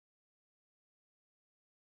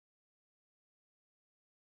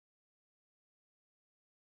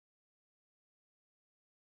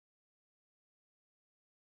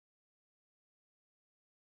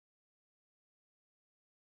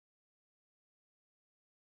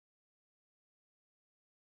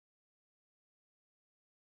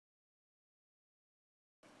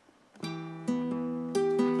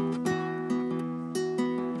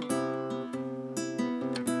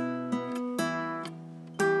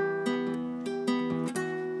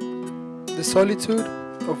The solitude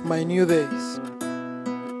of my new days,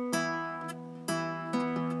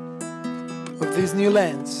 of these new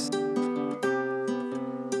lands,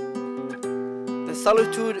 the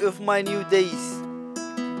solitude of my new days,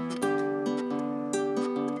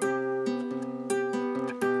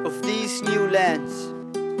 of these new lands,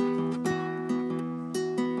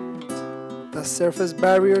 that serve as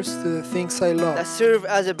barriers to the things I love, that serve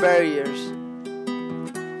as a barriers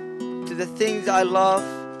to the things I love,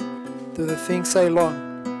 to the things I long.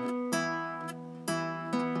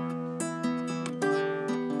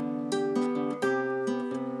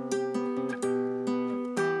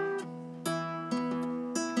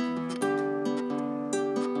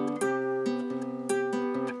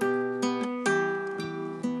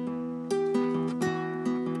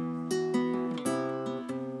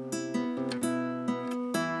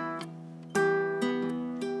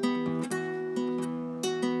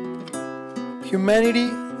 Humanity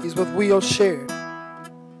is what we all share.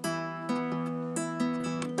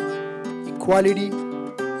 Equality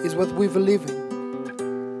is what we believe in.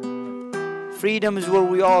 freedom is what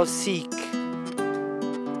we all seek.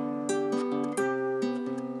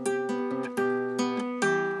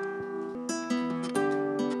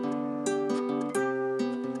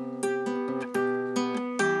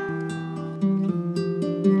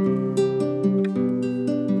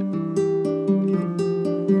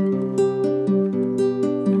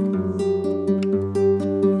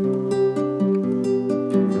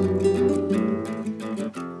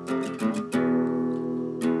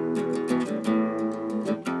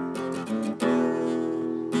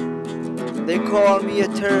 They call me a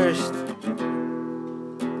terrorist.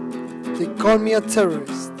 They call me a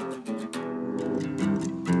terrorist.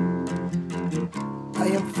 I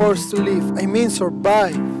am forced to live, I mean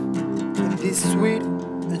survive, in this sweet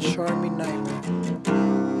and charming nightmare.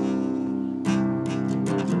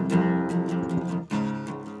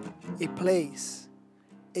 A place,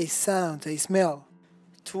 a sound, a smell,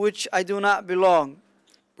 To which I do not belong.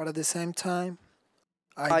 but at the same time,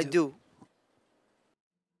 I do.